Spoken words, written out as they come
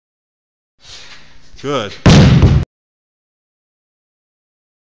Good.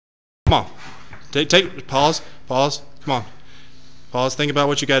 Come on. Pause. Pause. Come on. Pause. Think about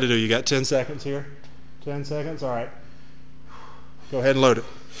what you got to do. You got 10 seconds here. 10 seconds. All right. Go ahead and load it.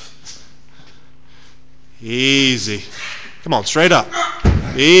 Easy. Come on. Straight up.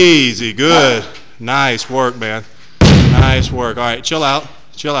 Easy. Good. Nice work, man. Nice work. All right. Chill out.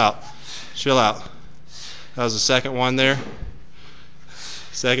 Chill out. Chill out. That was the second one there.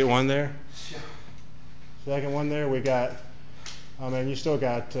 Second one there. Second one there. We got, oh man, you still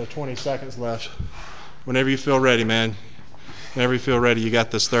got 20 seconds left. Whenever you feel ready, man. Whenever you feel ready, you got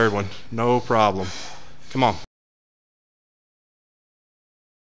this third one. No problem. Come on.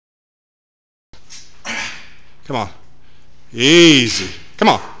 Come on. Easy. Come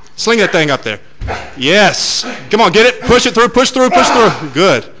on. Sling that thing up there. Yes. Come on, get it. Push it through. Push through. Push through.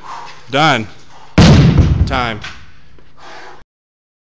 Good. Done. Time.